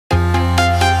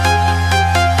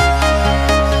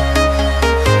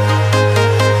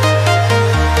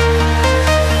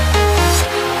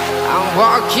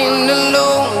walking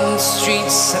alone, the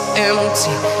streets are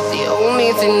empty. The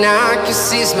only thing I can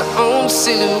see is my own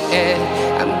silhouette.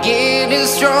 I'm getting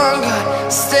stronger,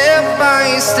 step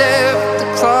by step. The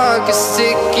clock is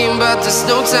ticking, but there's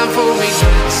no time for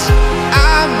regrets.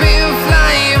 I've been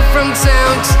flying from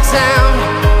town to town,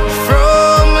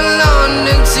 from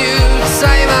London to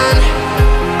Taiwan.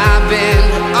 I've been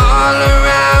all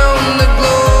around the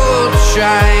globe,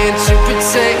 trying to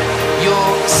protect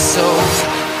your soul.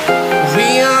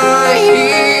 We are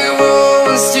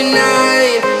heroes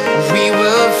tonight. We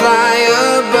will fly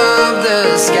above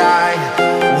the sky.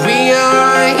 We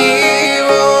are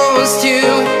heroes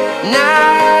tonight.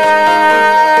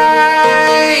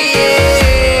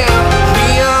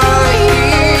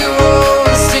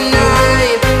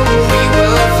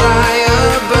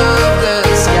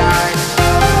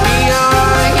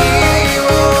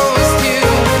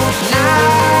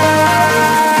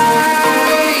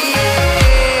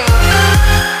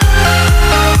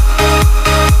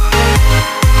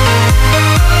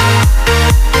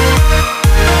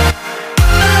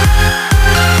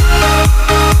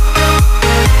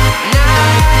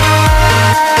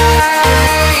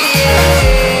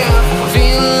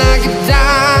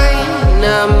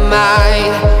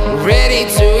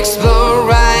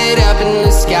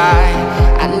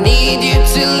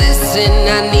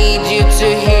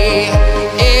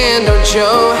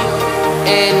 Show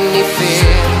any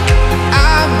fear.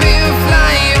 I've been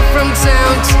flying from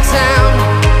town to town,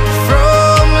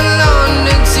 from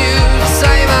London to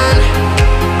Taiwan.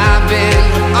 I've been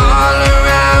all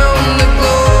around the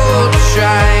globe,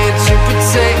 trying to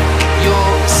protect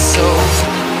your soul.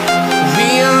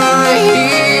 We are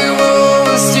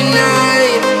heroes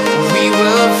tonight. We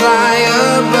will fly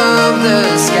above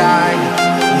the sky.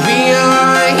 We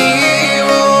are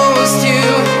heroes tonight.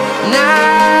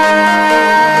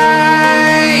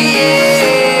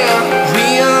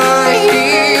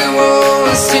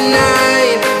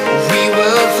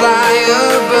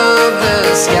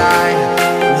 Sky.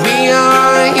 We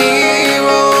are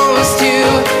heroes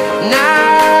tonight.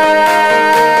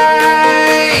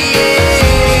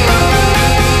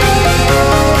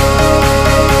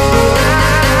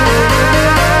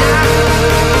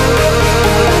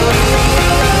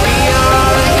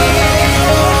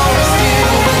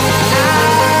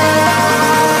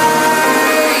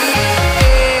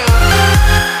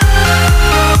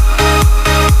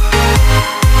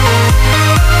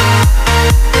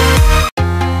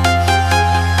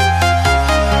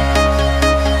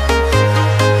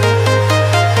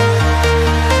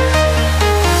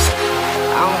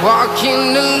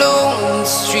 Walking alone, the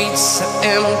streets are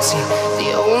empty.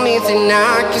 The only thing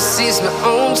I can see is my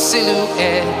own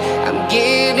silhouette. I'm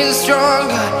getting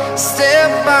stronger,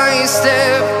 step by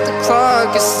step. The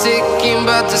clock is ticking,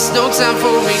 but there's no time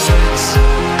for regrets.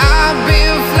 I've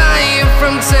been flying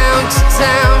from town to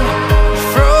town,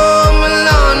 from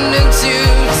London to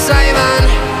Taiwan.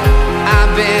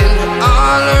 I've been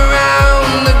all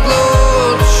around the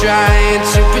globe, trying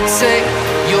to protect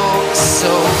your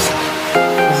soul.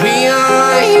 We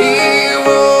are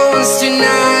heroes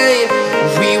tonight.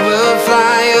 We will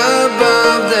fly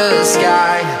above the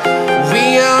sky.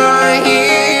 We are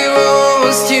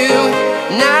heroes tonight.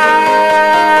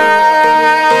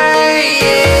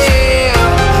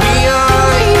 We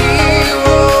are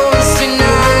heroes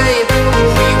tonight.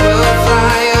 We will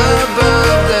fly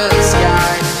above the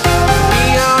sky. We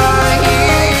are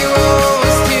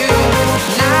heroes tonight.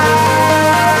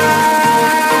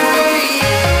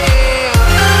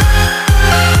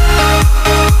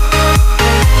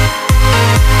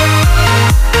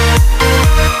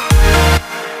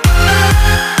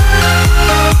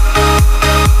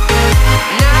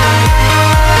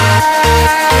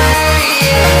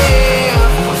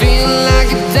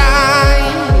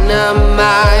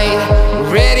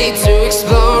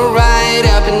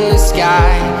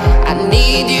 I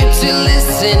need you to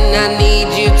listen, I need